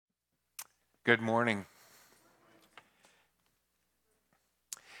Good morning.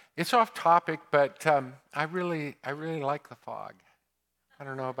 It's off topic, but I really like the fog. I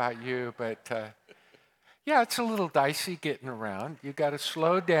don't know about you, but yeah, it's a little dicey getting around. You got to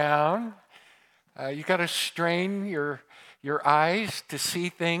slow down. You got to strain your eyes to see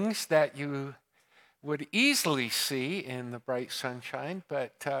things that you would easily see in the bright sunshine.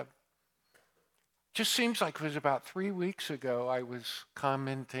 But just seems like it was about 3 weeks ago I was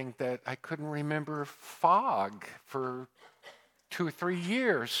commenting that I couldn't remember fog for 2 or 3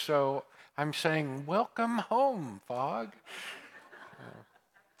 years. So I'm saying, welcome home, fog.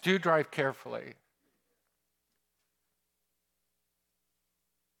 Do drive carefully.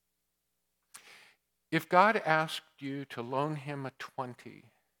 If God asked you to loan him a 20,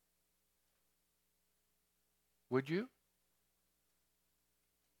 would you?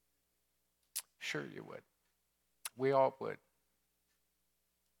 Sure you would. We all would.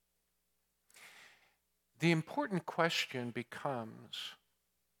 The important question becomes,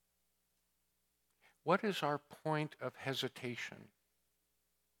 what is our point of hesitation?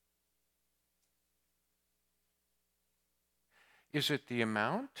 Is it the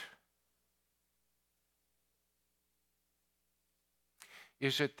amount?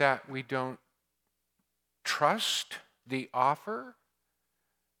 Is it that we don't trust the offer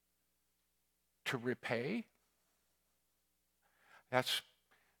to repay? That's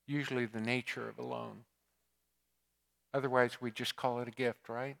usually the nature of a loan. Otherwise, we just call it a gift,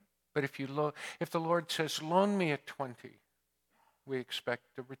 right? But if the Lord says, loan me a 20, we expect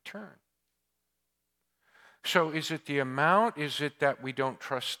a return. So is it the amount? Is it that we don't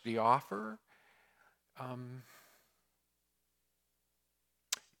trust the offer?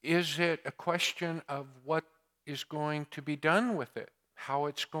 Is it a question of what is going to be done with it? How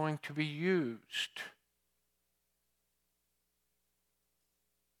it's going to be used?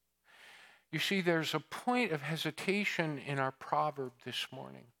 You see, there's a point of hesitation in our proverb this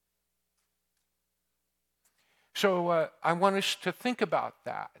morning. So I want us to think about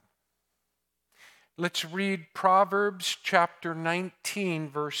that. Let's read Proverbs chapter 19,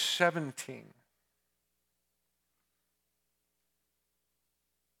 verse 17.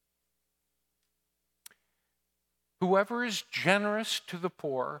 Whoever is generous to the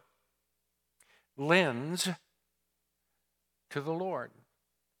poor lends to the Lord,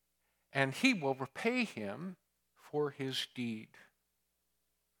 and he will repay him for his deed.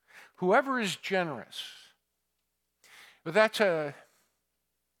 Whoever is generous. But that's a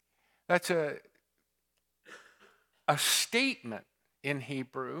statement in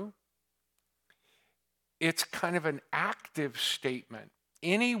Hebrew. It's kind of an active statement.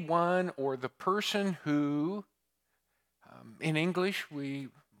 Anyone or the person who, in English we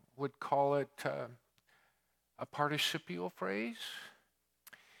would call it a participial phrase.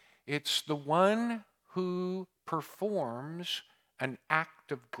 It's the one who performs an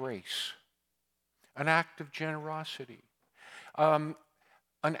act of grace, an act of generosity, an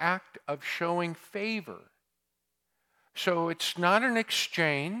act of showing favor. So it's not an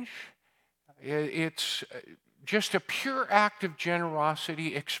exchange. It's just a pure act of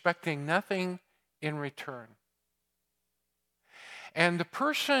generosity, expecting nothing in return. And the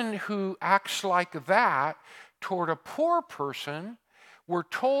person who acts like that toward a poor person, we're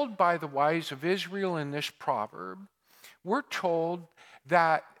told by the wise of Israel in this proverb, we're told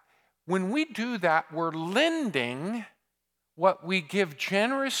that when we do that, we're lending what we give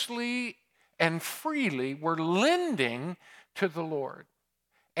generously and freely, we're lending to the Lord.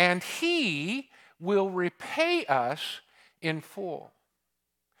 And he will repay us in full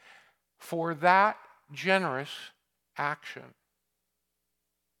for that generous action.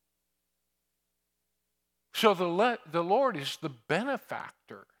 So the Lord is the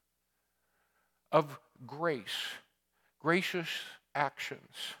benefactor of grace, gracious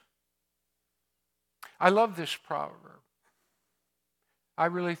actions. I love this proverb. I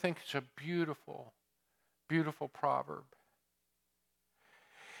really think it's a beautiful, beautiful proverb.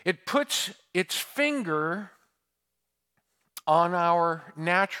 It puts its finger on our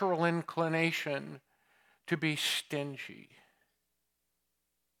natural inclination to be stingy.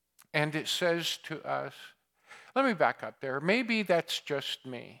 And it says to us, let me back up there. Maybe that's just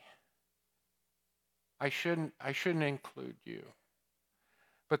me. I shouldn't include you.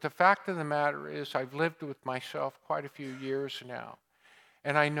 But the fact of the matter is, I've lived with myself quite a few years now.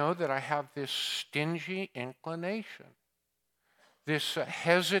 And I know that I have this stingy inclination, this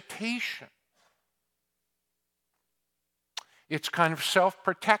hesitation. It's kind of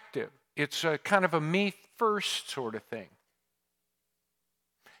self-protective. It's a kind of a me first sort of thing.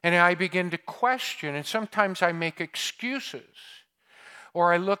 And I begin to question, and sometimes I make excuses,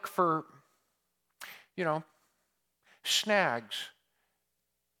 or I look for snags,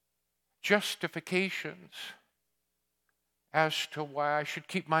 justifications as to why I should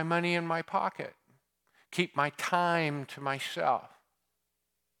keep my money in my pocket, keep my time to myself.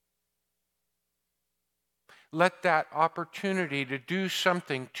 Let that opportunity to do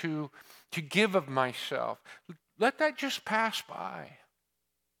something, to give of myself, let that just pass by.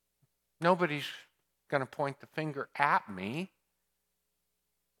 Nobody's going to point the finger at me.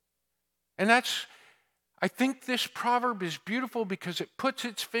 And I think this proverb is beautiful because it puts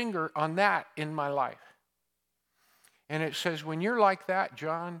its finger on that in my life. And it says, when you're like that,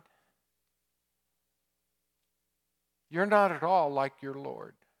 John, you're not at all like your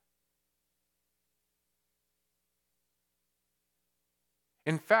Lord.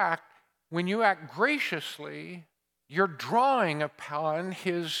 In fact, when you act graciously, you're drawing upon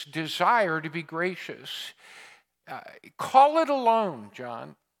his desire to be gracious. Call it a loan,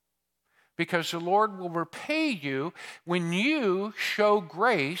 John, because the Lord will repay you when you show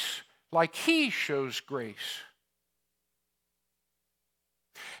grace like he shows grace.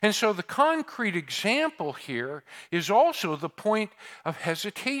 And so the concrete example here is also the point of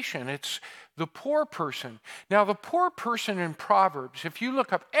hesitation. It's the poor person. Now, the poor person in Proverbs, if you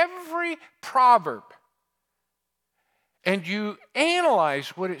look up every proverb and you analyze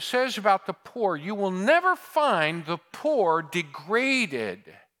what it says about the poor, you will never find the poor degraded.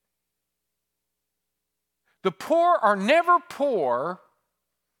 The poor are never poor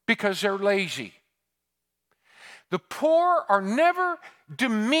because they're lazy. The poor are never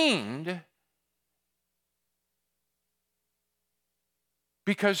demeaned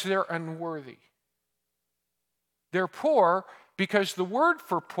because they're unworthy. They're poor because the word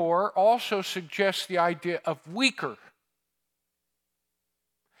for poor also suggests the idea of weaker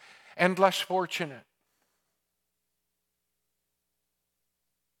and less fortunate.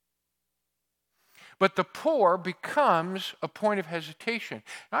 But the poor becomes a point of hesitation.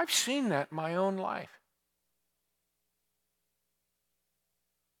 And I've seen that in my own life.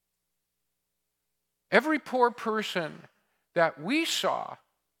 Every poor person that we saw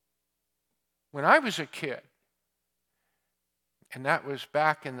when I was a kid, and that was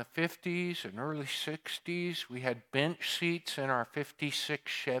back in the 50s and early 60s, we had bench seats in our 56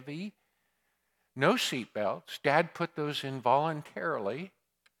 Chevy. No seat belts. Dad put those in voluntarily.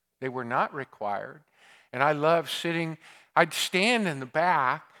 They were not required. And I loved sitting, I'd stand in the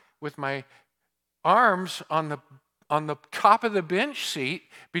back with my arms on the top of the bench seat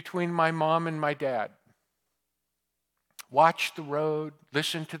between my mom and my dad. Watch the road,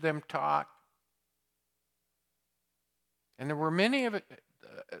 listen to them talk. And there were many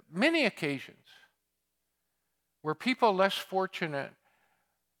occasions where people less fortunate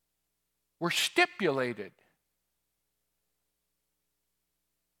were stipulated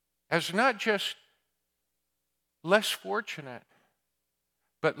as not just less fortunate,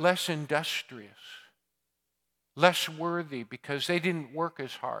 but less industrious, less worthy because they didn't work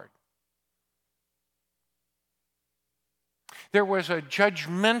as hard. There was a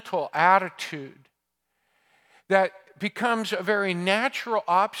judgmental attitude that becomes a very natural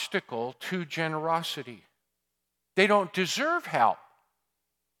obstacle to generosity. They don't deserve help.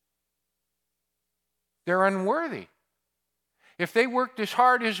 They're unworthy. If they worked as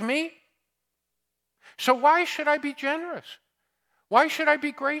hard as me, so why should I be generous? Why should I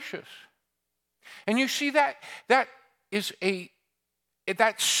be gracious? And you see that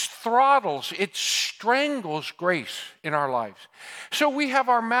throttles, it strangles grace in our lives. So we have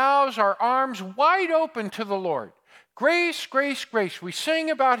our mouths, our arms wide open to the Lord. Grace, grace, grace. We sing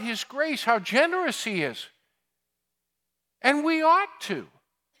about his grace, how generous he is. And we ought to.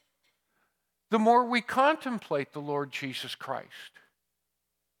 The more we contemplate the Lord Jesus Christ,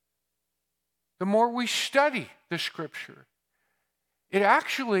 the more we study the Scripture, it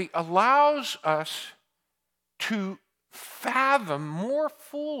actually allows us to fathom more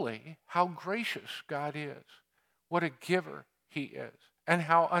fully how gracious God is, what a giver he is, and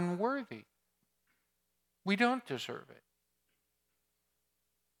how unworthy. We don't deserve it.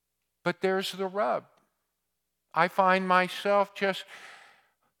 But there's the rub. I find myself just,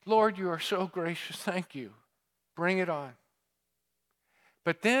 Lord, you are so gracious, thank you. Bring it on.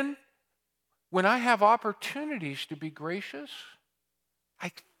 But then, when I have opportunities to be gracious,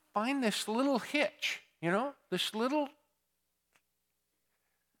 I find this little hitch, this little,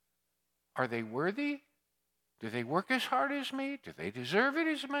 are they worthy? Do they work as hard as me? Do they deserve it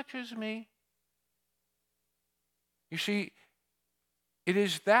as much as me? You see, it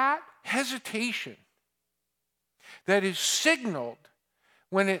is that hesitation that is signaled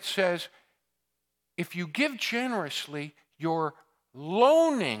when it says, if you give generously, you're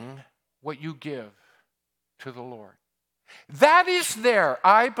loaning what you give. to the Lord. That is there,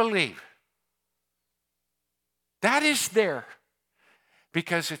 I believe. That is there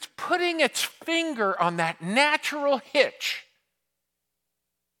because it's putting its finger on that natural hitch.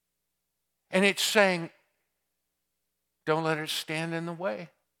 And it's saying, don't let it stand in the way.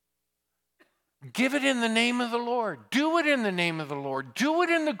 Give it in the name of the Lord. Do it in the name of the Lord. Do it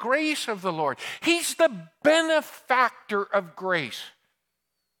in the grace of the Lord. He's the benefactor of grace.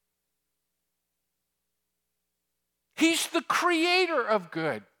 He's the creator of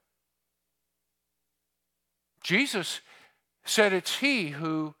good. Jesus said it's He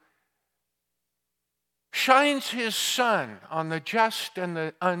who shines His sun on the just and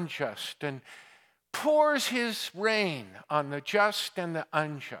the unjust and pours His rain on the just and the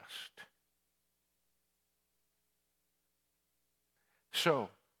unjust. So,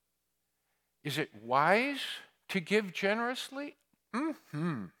 is it wise to give generously? It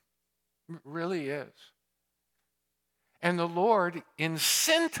really is. And the Lord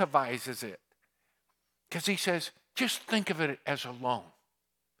incentivizes it because He says, just think of it as a loan.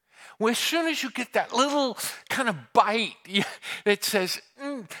 Well, as soon as you get that little kind of bite that says,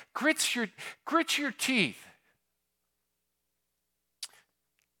 grits your teeth,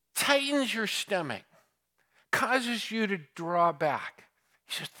 tightens your stomach, causes you to draw back.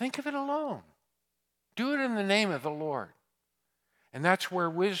 He says, think of it alone. Do it in the name of the Lord. And that's where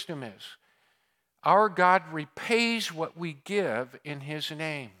wisdom is. Our God repays what we give in His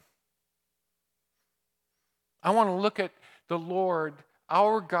name. I want to look at the Lord,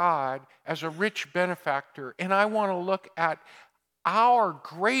 our God, as a rich benefactor, and I want to look at our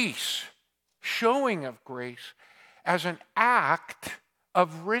grace, showing of grace, as an act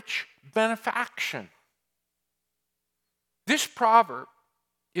of rich benefaction. This proverb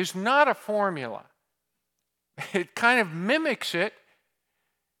is not a formula. It kind of mimics it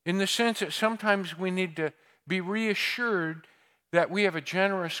in the sense that sometimes we need to be reassured that we have a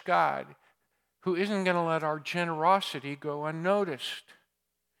generous God who isn't going to let our generosity go unnoticed.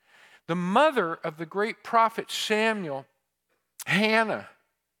 The mother of the great prophet Samuel, Hannah,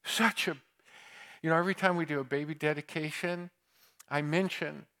 every time we do a baby dedication, I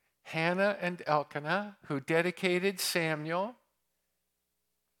mention Hannah and Elkanah, who dedicated Samuel,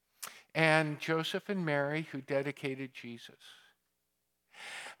 and Joseph and Mary, who dedicated Jesus.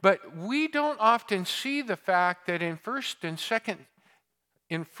 But we don't often see the fact that in 1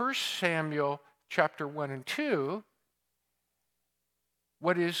 Samuel chapter 1 and 2,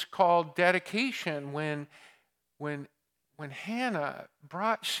 what is called dedication when Hannah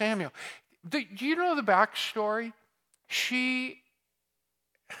brought Samuel. Do you know the backstory? She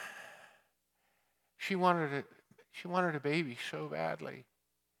wanted a baby so badly.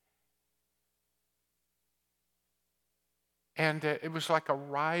 And it was like a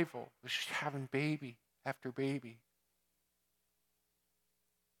rival. It was just having baby after baby.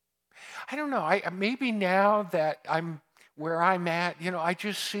 I don't know. Maybe now that I'm where I'm at, I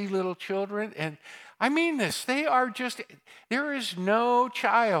just see little children, and I mean this. There is no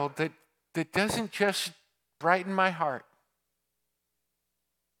child that doesn't just brighten my heart.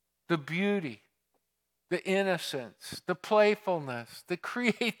 The beauty, the innocence, the playfulness, the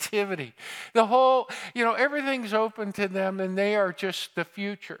creativity, the whole, everything's open to them, and they are just the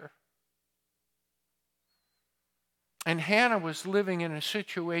future. And Hannah was living in a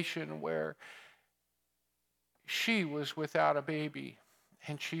situation where she was without a baby.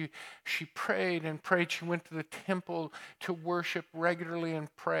 And she prayed and prayed. She went to the temple to worship regularly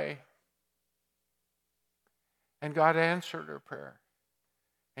and pray. And God answered her prayer.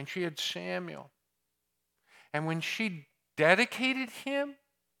 And she had Samuel. And when she dedicated him,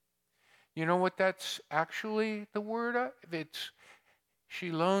 you know what that's actually the word of?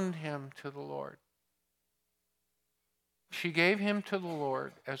 She loaned him to the Lord. She gave him to the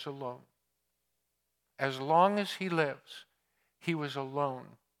Lord as a loan. As long as he lives, he was a loan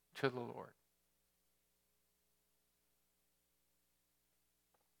to the Lord.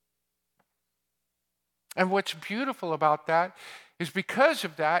 And what's beautiful about that is because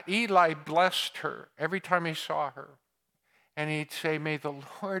of that, Eli blessed her every time he saw her. And he'd say, may the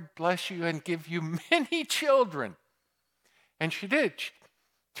Lord bless you and give you many children. And she did.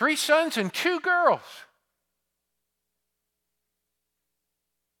 3 sons and 2 girls.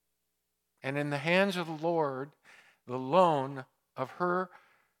 And in the hands of the Lord, the loan of her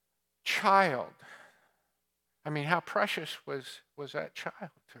child. I mean, how precious was that child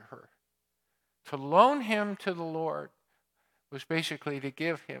to her? To loan him to the Lord was basically to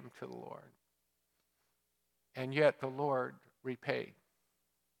give him to the Lord. And yet the Lord repaid.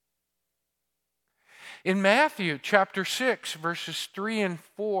 In Matthew chapter 6, verses 3 and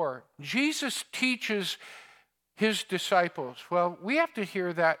 4, Jesus teaches his disciples. Well, we have to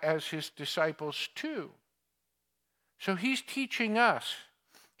hear that as his disciples too. So he's teaching us.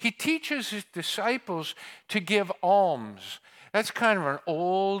 He teaches his disciples to give alms. That's kind of an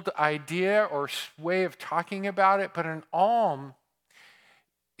old idea or way of talking about it, but an alm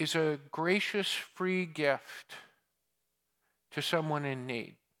is a gracious, free gift to someone in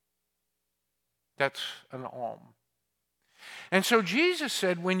need. That's an alm. And so Jesus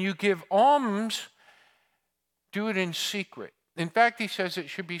said, when you give alms, do it in secret. In fact, he says it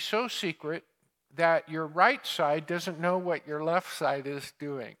should be so secret that your right side doesn't know what your left side is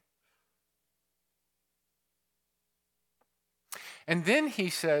doing. And then he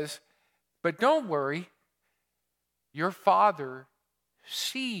says, but don't worry, your Father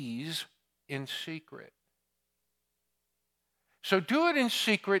sees in secret. So do it in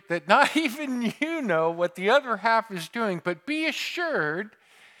secret that not even you know what the other half is doing, but be assured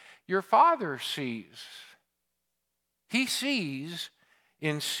your Father sees. He sees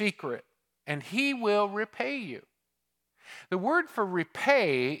in secret, and he will repay you. The word for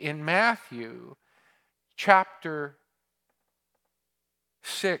repay in Matthew chapter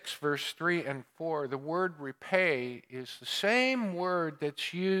 6, verse 3 and 4, the word repay is the same word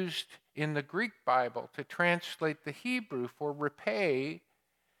that's used in the Greek Bible to translate the Hebrew for repay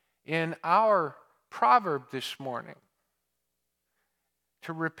in our proverb this morning.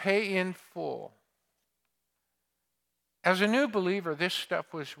 To repay in full. As a new believer, this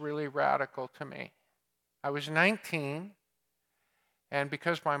stuff was really radical to me. I was 19, and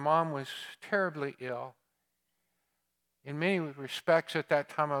because my mom was terribly ill, in many respects at that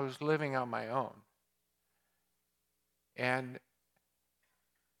time I was living on my own. And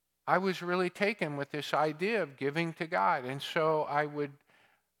I was really taken with this idea of giving to God. And so I was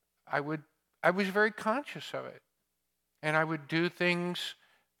very conscious of it. And I would do things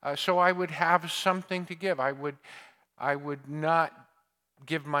so I would have something to give. I would not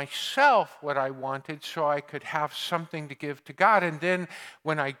give myself what I wanted so I could have something to give to God. And then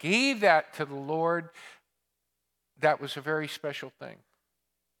when I gave that to the Lord, that was a very special thing.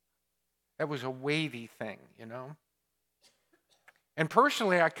 That was a weighty thing, you know. And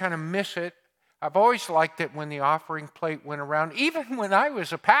personally, I kind of miss it. I've always liked it when the offering plate went around. Even when I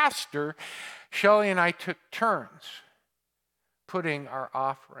was a pastor, Shelley and I took turns putting our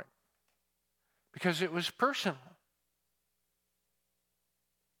offering because it was personal.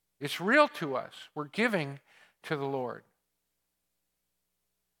 It's real to us. We're giving to the Lord.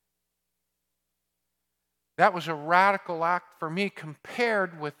 That was a radical act for me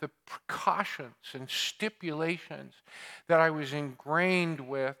compared with the precautions and stipulations that I was ingrained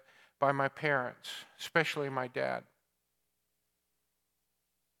with by my parents, especially my dad.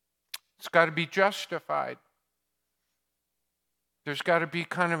 It's got to be justified. There's got to be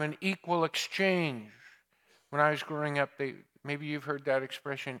kind of an equal exchange. When I was growing up, maybe you've heard that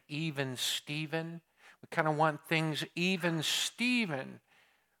expression, even Steven. We kind of want things even Steven.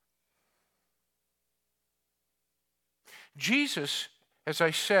 Jesus, as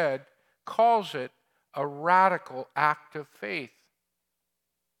I said, calls it a radical act of faith.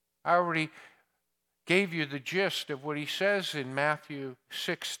 I already gave you the gist of what he says in Matthew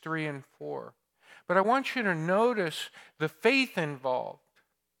 6, 3 and 4. But I want you to notice the faith involved.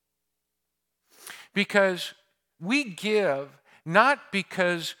 Because we give not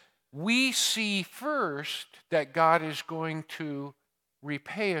because we see first that God is going to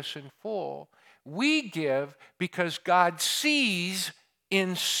repay us in full. We give because God sees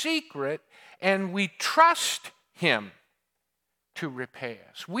in secret and we trust him to repay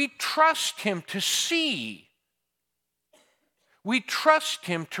us. We trust him to see. We trust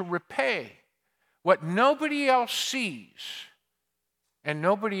him to repay what nobody else sees and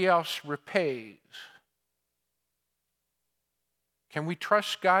nobody else repays. Can we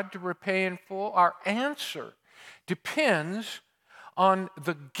trust God to repay in full? Our answer depends on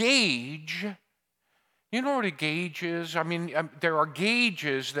the gauge. You know what a gauge is? I mean, there are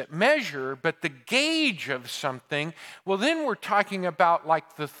gauges that measure, but the gauge of something, well, then we're talking about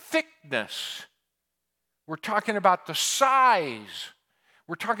like the thickness. We're talking about the size.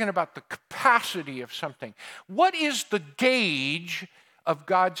 We're talking about the capacity of something. What is the gauge of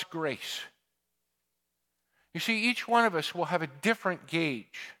God's grace? You see, each one of us will have a different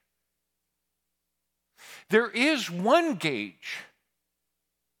gauge. There is one gauge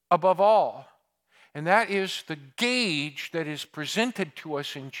above all, and that is the gauge that is presented to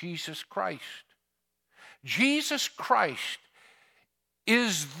us in Jesus Christ. Jesus Christ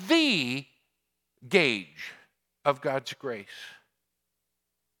is the gauge of God's grace.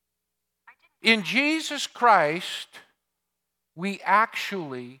 In Jesus Christ, we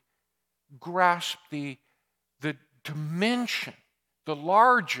actually grasp the dimension, the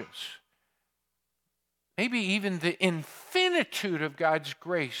largest, maybe even the infinitude of God's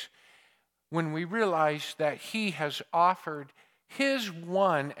grace when we realize that He has offered His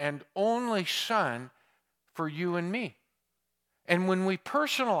one and only Son for you and me. And when we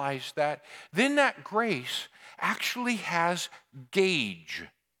personalize that, then that grace actually has gauge.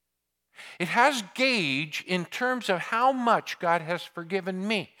 It has gauge in terms of how much God has forgiven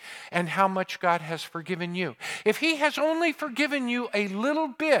me and how much God has forgiven you. If He has only forgiven you a little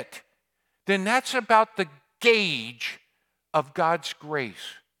bit, then that's about the gauge of God's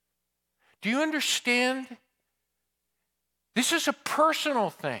grace. Do you understand? This is a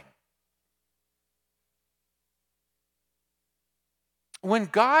personal thing. When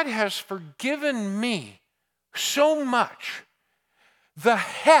God has forgiven me so much, the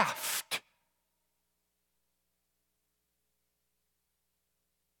heft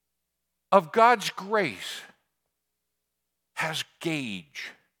of God's grace has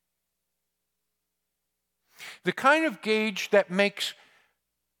gauge. The kind of gauge that makes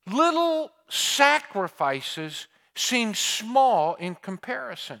little sacrifices seem small in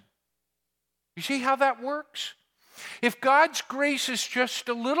comparison. You see how that works? If God's grace is just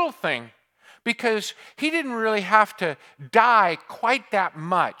a little thing, because He didn't really have to die quite that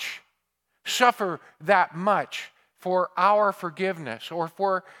much, suffer that much for our forgiveness or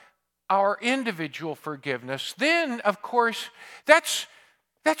for our individual forgiveness, then, of course, that's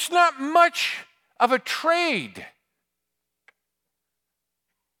not much of a trade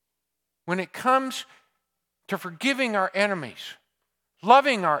when it comes to forgiving our enemies,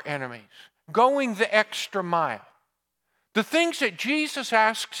 loving our enemies, going the extra mile. The things that Jesus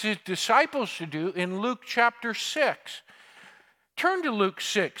asks His disciples to do in Luke chapter 6. Turn to Luke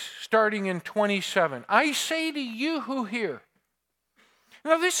 6, starting in 27. I say to you who hear.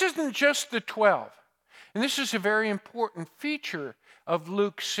 Now, this isn't just the 12. And this is a very important feature of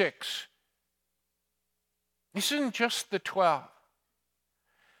Luke 6. This isn't just the 12.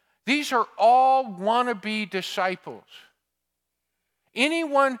 These are all wannabe disciples.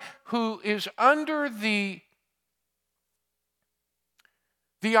 Anyone who is under the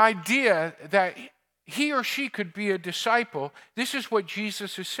idea that he or she could be a disciple, this is what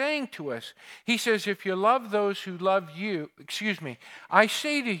Jesus is saying to us. He says, if you love those who love you, I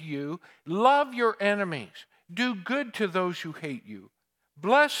say to you, love your enemies. Do good to those who hate you.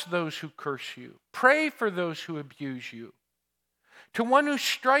 Bless those who curse you. Pray for those who abuse you. To one who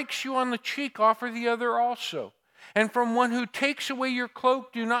strikes you on the cheek, offer the other also. And from one who takes away your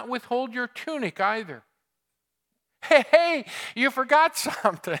cloak, do not withhold your tunic either. Hey, you forgot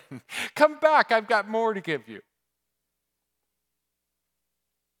something. Come back, I've got more to give you.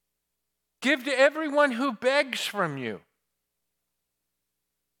 Give to everyone who begs from you.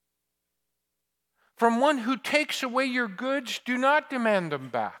 From one who takes away your goods, do not demand them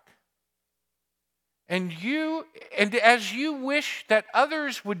back. And as you wish that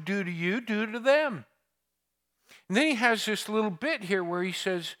others would do to you, do to them. And then he has this little bit here where he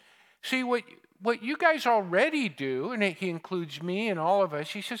says, see, what you guys already do, and he includes me and all of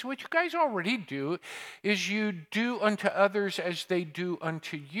us, he says, what you guys already do is you do unto others as they do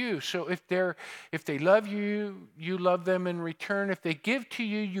unto you. So if they love you, you love them in return. If they give to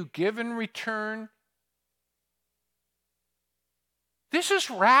you, you give in return. This is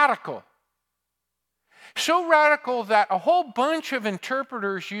radical. So radical that a whole bunch of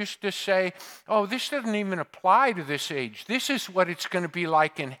interpreters used to say, oh, this doesn't even apply to this age. This is what it's going to be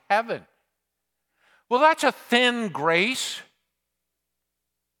like in heaven. Well, that's a thin grace.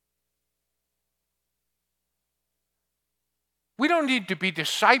 We don't need to be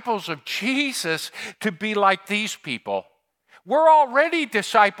disciples of Jesus to be like these people. We're already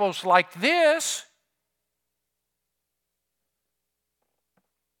disciples like this.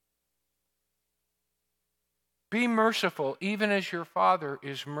 Be merciful, even as your Father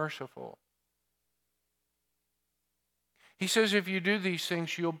is merciful. He says if you do these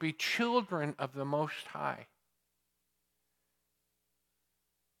things, you'll be children of the Most High.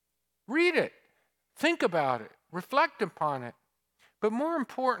 Read it. Think about it. Reflect upon it. But more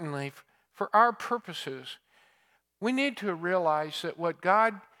importantly, for our purposes, we need to realize that what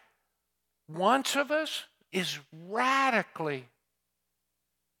God wants of us is radically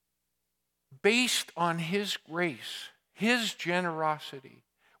based on His grace, His generosity.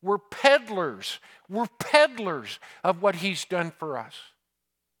 We're peddlers. We're peddlers of what He's done for us.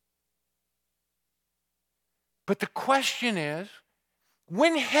 But the question is,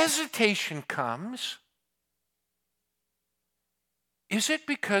 when hesitation comes, is it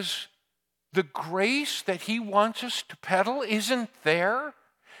because the grace that He wants us to peddle isn't there?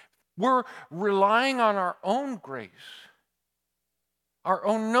 We're relying on our own grace, our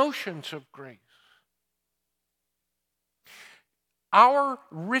own notions of grace. Our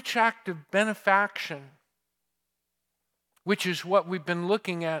rich act of benefaction, which is what we've been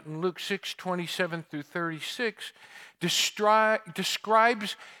looking at in Luke 6:27 through 36,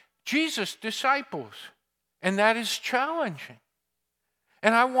 describes Jesus' disciples. And that is challenging.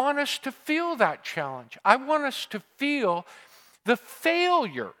 And I want us to feel that challenge. I want us to feel the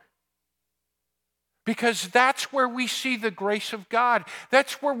failure. Because that's where we see the grace of God.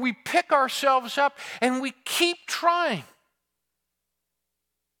 That's where we pick ourselves up and we keep trying.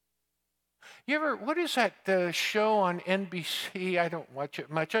 What is that show on NBC? I don't watch it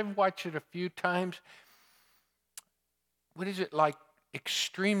much. I've watched it a few times. What is it, like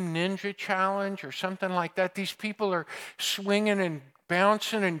Extreme Ninja Challenge or something like that? These people are swinging and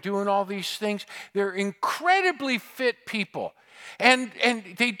bouncing and doing all these things. They're incredibly fit people. And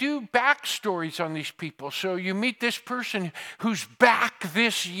they do backstories on these people. So you meet this person who's back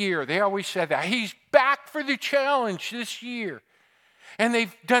this year. They always said that. He's back for the challenge this year. And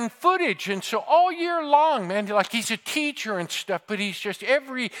they've done footage, and so all year long, man, like he's a teacher and stuff, but he's just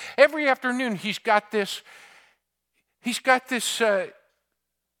every afternoon he's got this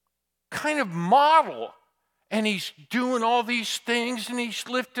kind of model, and he's doing all these things, and he's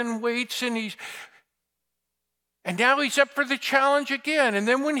lifting weights, and now he's up for the challenge again. And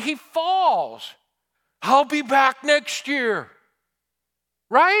then when he falls, I'll be back next year,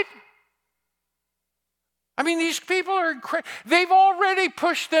 right? I mean, these people are incredible. They've already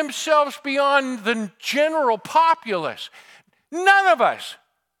pushed themselves beyond the general populace. None of us,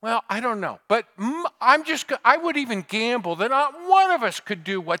 well, I don't know, but I would even gamble that not one of us could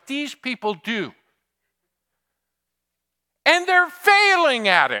do what these people do. And they're failing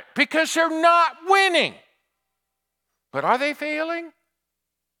at it because they're not winning. But are they failing?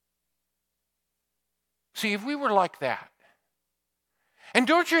 See, if we were like that, and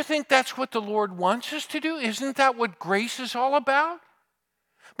don't you think that's what the Lord wants us to do? Isn't that what grace is all about?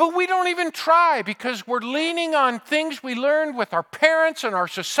 But we don't even try because we're leaning on things we learned with our parents and our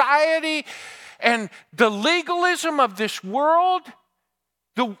society and the legalism of this world,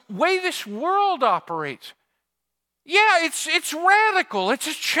 the way this world operates. Yeah, it's radical, it's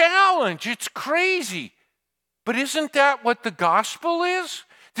a challenge, it's crazy. But isn't that what the gospel is?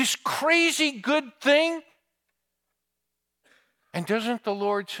 This crazy good thing? And doesn't the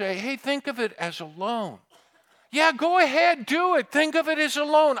Lord say, hey, think of it as a loan? Yeah, go ahead, do it. Think of it as a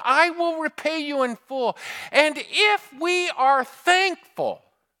loan. I will repay you in full. And if we are thankful,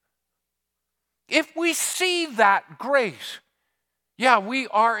 if we see that grace, yeah, we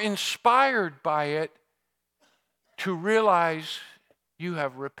are inspired by it to realize you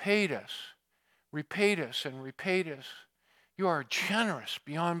have repaid us and repaid us. You are generous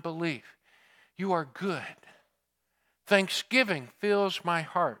beyond belief. You are good. Thanksgiving fills my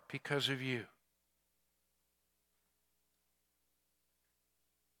heart because of you.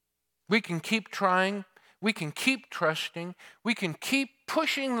 We can keep trying, we can keep trusting, we can keep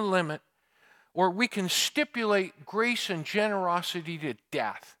pushing the limit, or we can stipulate grace and generosity to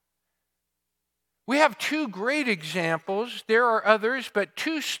death. We have two great examples. There are others, but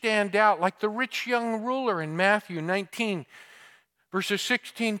two stand out, like the rich young ruler in Matthew 19, verses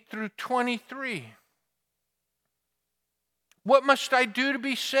 16 through 23. What must I do to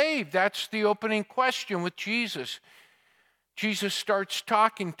be saved? That's the opening question with Jesus. Jesus starts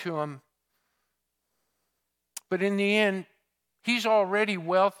talking to him. But in the end, he's already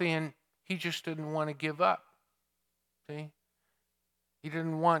wealthy and he just didn't want to give up. See? He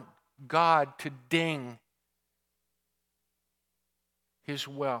didn't want God to ding his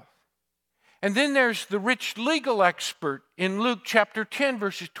wealth. And then there's the rich legal expert in Luke chapter 10,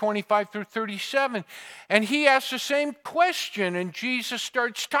 verses 25 through 37. And he asks the same question, and Jesus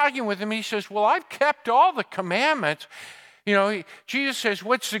starts talking with him. He says, well, I've kept all the commandments. Jesus says,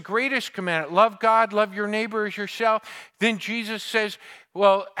 what's the greatest commandment? Love God, love your neighbor as yourself. Then Jesus says,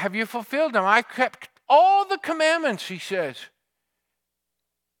 well, have you fulfilled them? I've kept all the commandments, he says.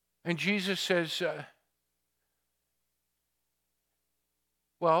 And Jesus says,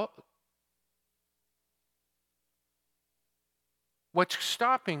 well, what's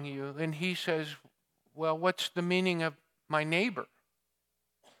stopping you? And he says, well, what's the meaning of my neighbor?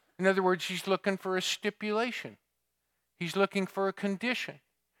 In other words, he's looking for a stipulation. He's looking for a condition.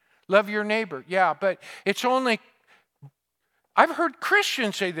 Love your neighbor. Yeah, but it's only, I've heard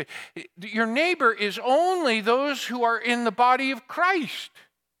Christians say that your neighbor is only those who are in the body of Christ.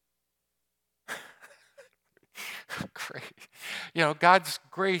 Great. God's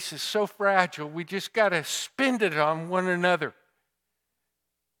grace is so fragile, we just got to spend it on one another.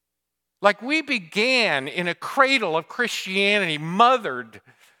 Like we began in a cradle of Christianity, mothered.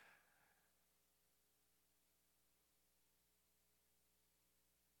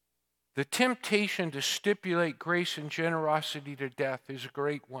 The temptation to stipulate grace and generosity to death is a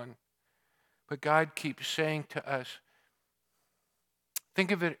great one. But God keeps saying to us,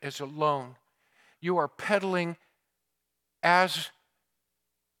 think of it as a loan. You are peddling as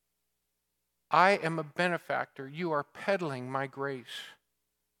I am a benefactor. You are peddling my grace.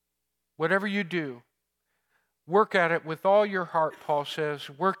 Whatever you do, work at it with all your heart, Paul says,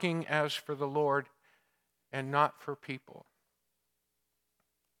 working as for the Lord and not for people.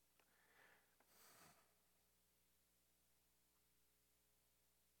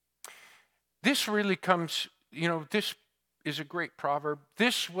 This really comes, this is a great proverb.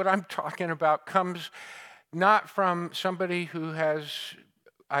 This, what I'm talking about, comes not from somebody who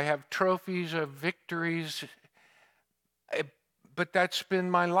I have trophies of victories, but that's been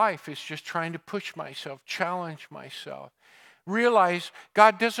my life. It's just trying to push myself, challenge myself. Realize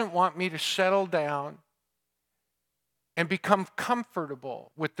God doesn't want me to settle down and become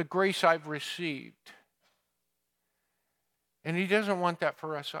comfortable with the grace I've received. And He doesn't want that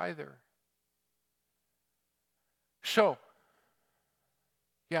for us either. So,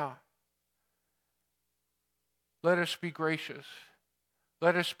 let us be gracious.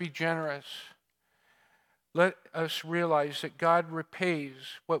 Let us be generous. Let us realize that God repays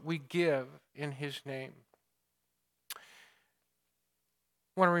what we give in His name. I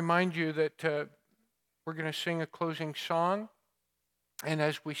want to remind you that we're going to sing a closing song. And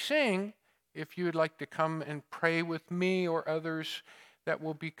as we sing, if you would like to come and pray with me or others that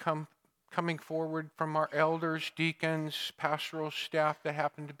will be coming forward from our elders, deacons, pastoral staff that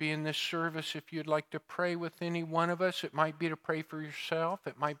happen to be in this service, if you'd like to pray with any one of us, it might be to pray for yourself.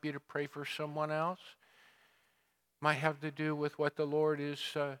 It might be to pray for someone else. It might have to do with what the Lord is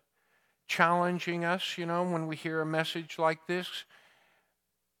challenging us. When we hear a message like this,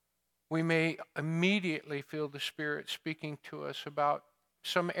 we may immediately feel the Spirit speaking to us about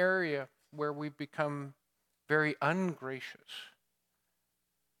some area where we've become very ungracious,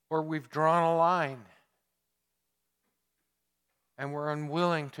 or we've drawn a line and we're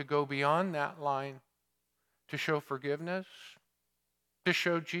unwilling to go beyond that line to show forgiveness, to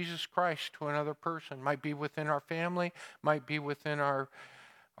show Jesus Christ to another person. Might be within our family, might be within our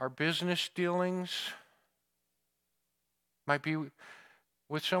business dealings, might be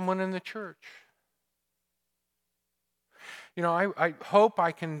with someone in the church. I hope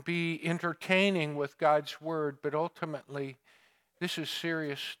I can be entertaining with God's word, but ultimately, this is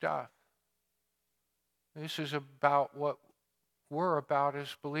serious stuff. This is about what we're about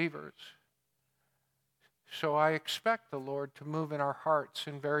as believers. So I expect the Lord to move in our hearts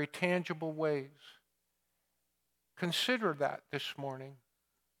in very tangible ways. Consider that this morning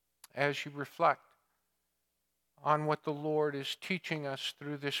as you reflect on what the Lord is teaching us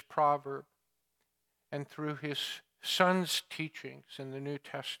through this proverb and through His Son's teachings in the New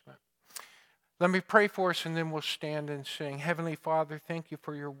Testament. Let me pray for us and then we'll stand and sing. Heavenly Father, thank you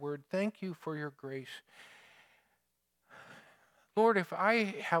for your word. Thank you for your grace. Lord, if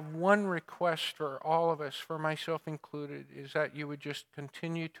I have one request for all of us, for myself included, is that you would just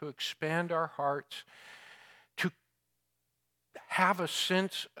continue to expand our hearts, to have a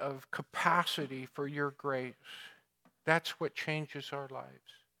sense of capacity for your grace. That's what changes our lives.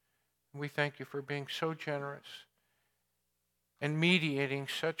 We thank you for being so generous and mediating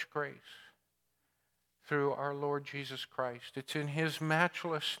such grace through our Lord Jesus Christ. It's in His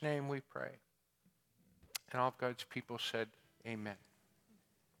matchless name we pray. And all of God's people said, amen.